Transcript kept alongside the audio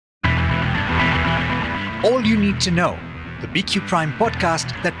All you need to know, the BQ Prime podcast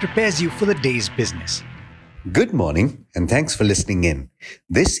that prepares you for the day's business. Good morning, and thanks for listening in.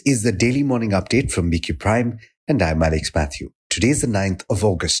 This is the daily morning update from BQ Prime, and I'm Mathew. Today is the 9th of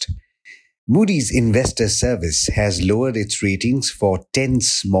August. Moody's Investor Service has lowered its ratings for 10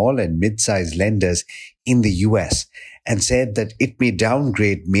 small and mid-sized lenders in the US and said that it may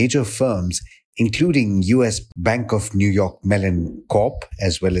downgrade major firms including US Bank of New York Mellon Corp,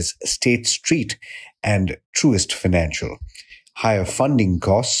 as well as State Street and Truist Financial. Higher funding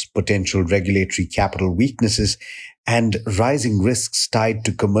costs, potential regulatory capital weaknesses, and rising risks tied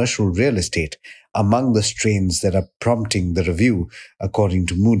to commercial real estate among the strains that are prompting the review, according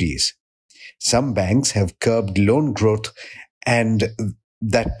to Moody's. Some banks have curbed loan growth and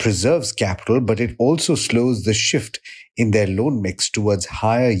that preserves capital, but it also slows the shift in their loan mix towards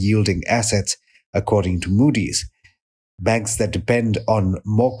higher yielding assets, according to Moody's. Banks that depend on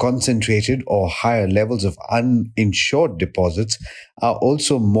more concentrated or higher levels of uninsured deposits are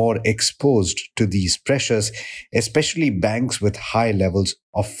also more exposed to these pressures, especially banks with high levels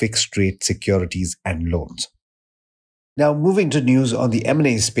of fixed rate securities and loans. Now, moving to news on the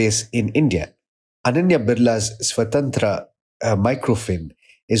M&A space in India. Ananya Birla's Svatantra Microfin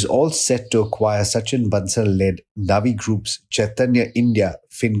is all set to acquire Sachin Bansal-led Navi Group's Chaitanya India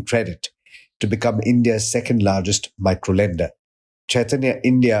FinCredit to become India's second largest microlender. Chaitanya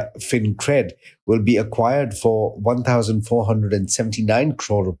India FinCred will be acquired for 1,479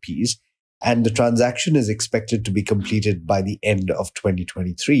 crore rupees, and the transaction is expected to be completed by the end of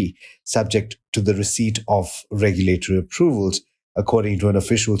 2023, subject to the receipt of regulatory approvals, according to an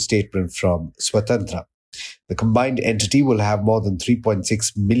official statement from Svatantra. The combined entity will have more than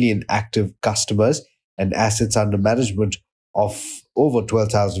 3.6 million active customers and assets under management of over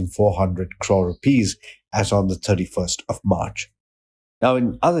 12,400 crore rupees as on the 31st of March. Now,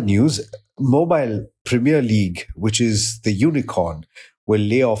 in other news, Mobile Premier League, which is the unicorn, will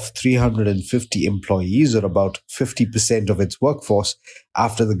lay off 350 employees, or about 50% of its workforce,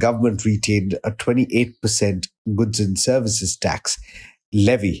 after the government retained a 28% goods and services tax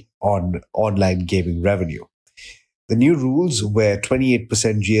levy on online gaming revenue. The new rules, where 28%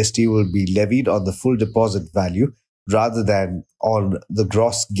 GST will be levied on the full deposit value rather than on the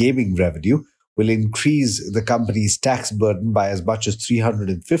gross gaming revenue, will increase the company's tax burden by as much as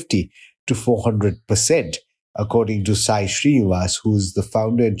 350 to 400%, according to Sai Srinivas, who is the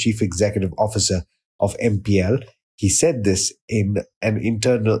founder and chief executive officer of MPL. He said this in an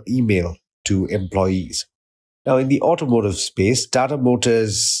internal email to employees. Now, in the automotive space, Tata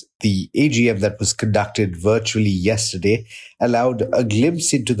Motors, the AGM that was conducted virtually yesterday, allowed a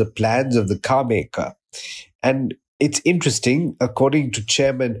glimpse into the plans of the car maker. And it's interesting, according to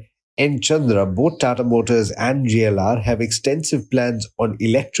Chairman N. Chandra, both Tata Motors and JLR have extensive plans on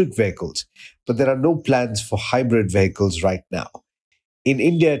electric vehicles, but there are no plans for hybrid vehicles right now. In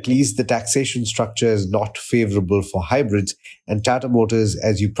India, at least, the taxation structure is not favorable for hybrids, and Tata Motors,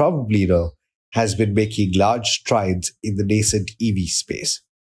 as you probably know, has been making large strides in the nascent EV space.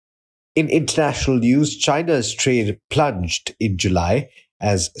 In international news, China's trade plunged in July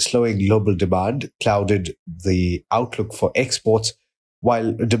as slowing global demand clouded the outlook for exports,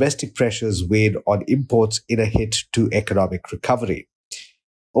 while domestic pressures weighed on imports in a hit to economic recovery.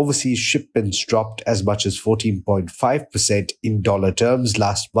 Overseas shipments dropped as much as 14.5% in dollar terms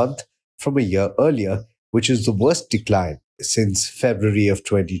last month from a year earlier, which is the worst decline since February of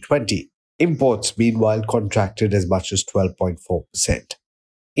 2020. Imports, meanwhile, contracted as much as 12.4%.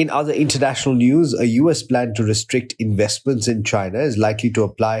 In other international news, a US plan to restrict investments in China is likely to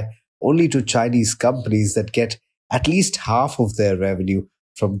apply only to Chinese companies that get at least half of their revenue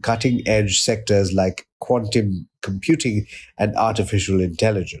from cutting-edge sectors like quantum computing and artificial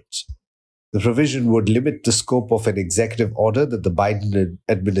intelligence. The provision would limit the scope of an executive order that the Biden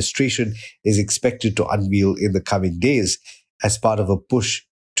administration is expected to unveil in the coming days as part of a push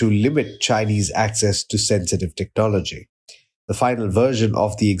to limit Chinese access to sensitive technology. The final version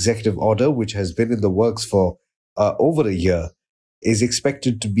of the executive order, which has been in the works for over a year, is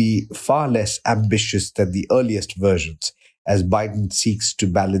expected to be far less ambitious than the earliest versions, as Biden seeks to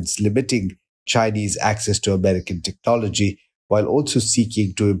balance limiting Chinese access to American technology while also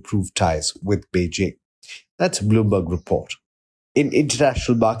seeking to improve ties with Beijing. That's a Bloomberg report. In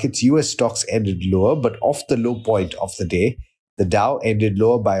international markets, US stocks ended lower, but off the low point of the day. The Dow ended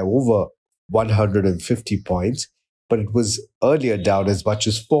lower by over 150 points, but it was earlier down as much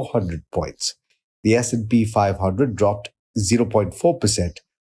as 400 points. The S&P 500 dropped 0.4%,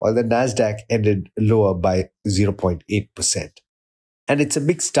 while the Nasdaq ended lower by 0.8%. And it's a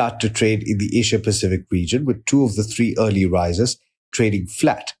mixed start to trade in the Asia-Pacific region, with two of the three early risers trading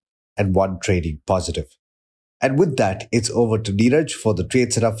flat and one trading positive. And with that, it's over to Niraj for the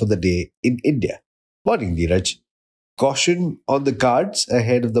trade setup for the day in India. Morning, Niraj. Caution on the cards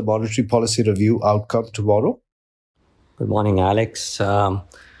ahead of the monetary policy review outcome tomorrow? Good morning, Alex.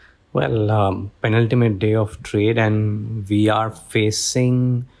 Penultimate day of trade, and we are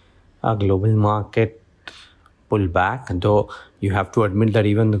facing a global market pullback, though you have to admit that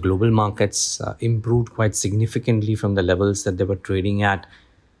even the global markets improved quite significantly from the levels that they were trading at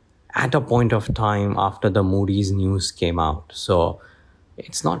a point of time after the Moody's news came out. So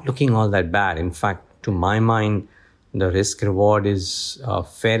it's not looking all that bad. In fact, to my mind, the risk reward is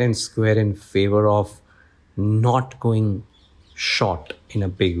fair and square in favor of not going short in a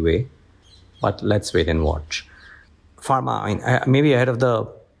big way. But let's wait and watch. Pharma, maybe ahead of the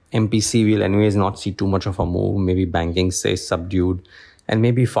MPC, we'll anyways not see too much of a move. Maybe banking stays subdued, and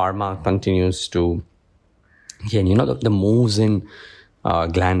maybe pharma continues to, again, the moves in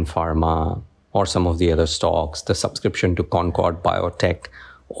Gland Pharma or some of the other stocks, the subscription to Concord Biotech,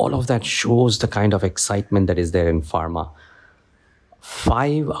 all of that shows the kind of excitement that is there in pharma.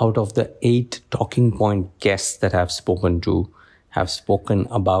 5 out of the 8 talking point guests that I've spoken to have spoken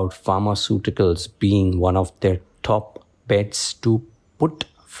about pharmaceuticals being one of their top bets to put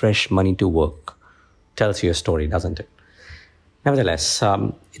fresh money to work. Tells you a story, doesn't it? Nevertheless,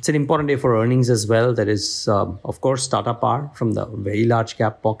 it's an important day for earnings as well. There is, of course, Tata Power from the very large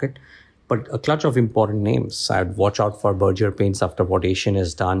cap pocket, but a clutch of important names. I'd watch out for Berger Paints after what Asian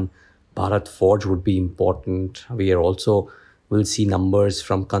has done. Bharat Forge would be important. We are also will see numbers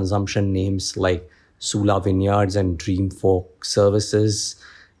from consumption names like Sula Vineyards and Dreamfolk Services,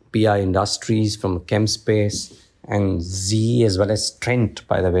 PI Industries from Chem Space, and Z as well as Trent,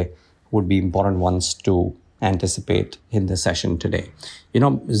 by the way, would be important ones to anticipate in the session today.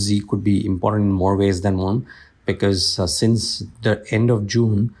 Z could be important in more ways than one, because since the end of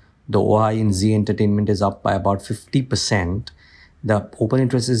June, the OI in Z Entertainment is up by about 50%. The open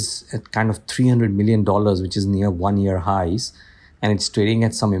interest is at kind of $300 million, which is near 1-year highs, and it's trading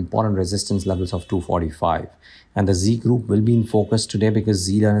at some important resistance levels of 245. And the Z Group will be in focus today because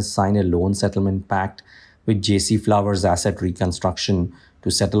Z has signed a loan settlement pact with JC Flowers Asset Reconstruction to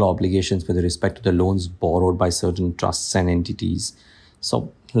settle obligations with respect to the loans borrowed by certain trusts and entities.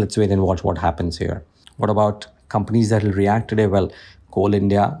 So let's wait and watch what happens here. What about companies that will react today? Well, Coal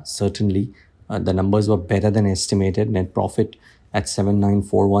India, certainly. The numbers were better than estimated. Net profit at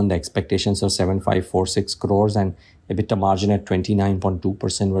 7941, the expectations are 7546 crores, and EBITDA margin at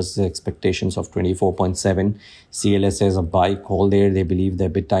 29.2% versus the expectations of 24.7. CLSA is a buy call there. They believe the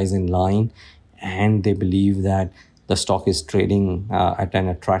EBITDA is in line, and they believe that the stock is trading at an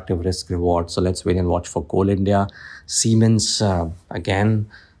attractive risk reward. So let's wait and watch for Coal India. Siemens, again,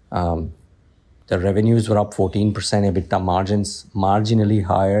 the revenues were up 14%, EBITDA margins marginally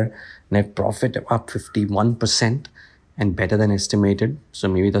higher, net profit up 51% and better than estimated. So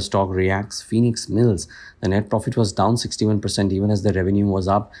maybe the stock reacts. Phoenix Mills, the net profit was down 61% even as the revenue was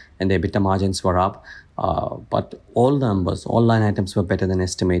up and the EBITDA margins were up. But all numbers, all line items were better than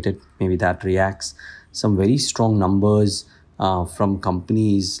estimated. Maybe that reacts. Some very strong numbers from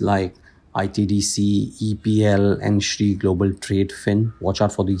companies like ITDC, EPL and Shree Global Trade Fin. Watch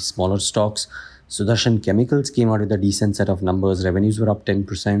out for these smaller stocks. Sudarshan Chemicals came out with a decent set of numbers. Revenues were up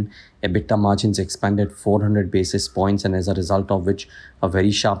 10%. EBITDA margins expanded 400 basis points, and as a result of which, a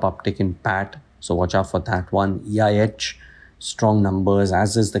very sharp uptick in PAT. So watch out for that one. EIH, strong numbers,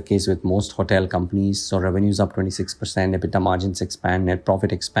 as is the case with most hotel companies. So revenues up 26%, EBITDA margins expand, net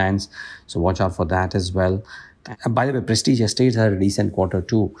profit expands. So watch out for that as well. By the way, Prestige Estates had a decent quarter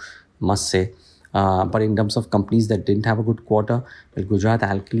too, must say. But in terms of companies that didn't have a good quarter, well, Gujarat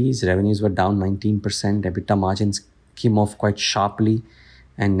Alkalis, revenues were down 19%. EBITDA margins came off quite sharply,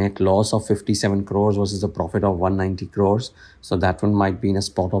 and net loss of 57 crores versus a profit of 190 crores. So that one might be in a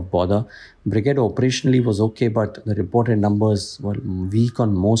spot of bother. Brigade operationally was okay, but the reported numbers were weak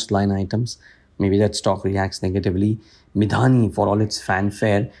on most line items. Maybe that stock reacts negatively. Midhani, for all its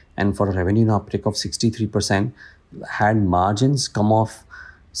fanfare and for a revenue uptick of 63%, had margins come off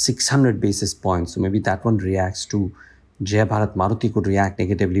 600 basis points. So maybe that one reacts too. Jai Bharat Maruti could react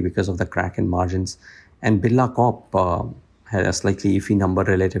negatively because of the crack in margins. And Birla Corp had a slightly iffy number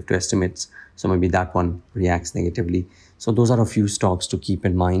relative to estimates. So maybe that one reacts negatively. So those are a few stocks to keep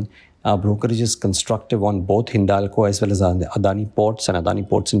in mind. Brokerage is constructive on both Hindalco as well as Adani Ports, and Adani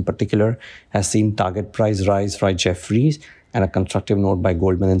Ports in particular has seen target price rise by Jefferies and a constructive note by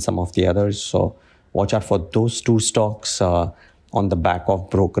Goldman and some of the others. So watch out for those two stocks on the back of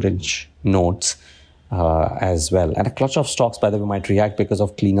brokerage notes as well. And a clutch of stocks, by the way, might react because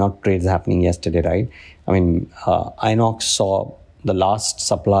of clean out trades happening yesterday, right? I mean, Inox saw the last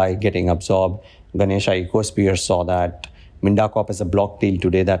supply getting absorbed. Ganesha Ecosphere saw that. Minda Corp is a block deal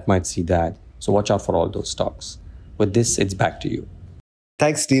today that might see that. So watch out for all those stocks. With this, it's back to you.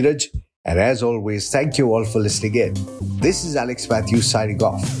 Thanks, Niraj. And as always, thank you all for listening in. This is Alex Mathew signing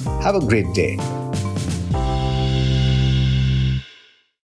off. Have a great day.